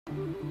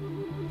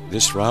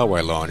This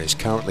railway line is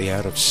currently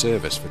out of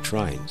service for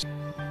trains.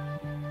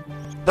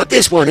 But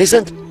this one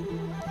isn't.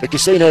 The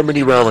Casino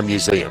Mini Rail and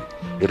Museum.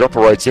 It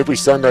operates every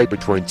Sunday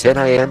between 10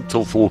 AM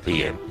till 4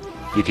 PM.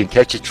 You can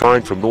catch a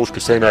train from North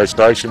Casino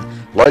Station,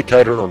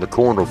 located on the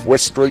corner of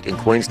West Street and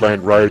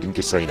Queensland Road in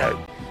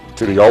Casino,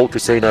 to the old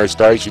Casino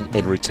Station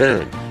and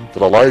return for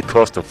the low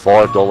cost of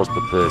 $5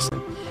 per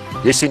person.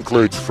 This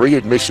includes free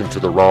admission to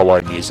the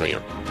Railway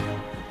Museum.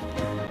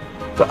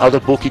 For other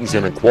bookings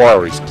and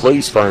inquiries,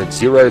 please phone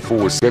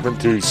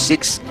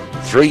 04726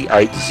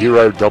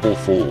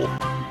 38044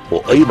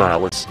 or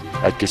email us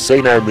at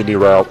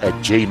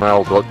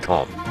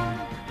casinominirail@gmail.com.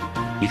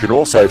 You can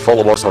also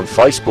follow us on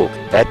Facebook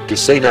at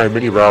Casino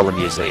Mini Rail and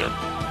Museum.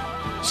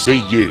 See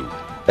you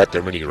at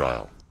the Mini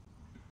Rail.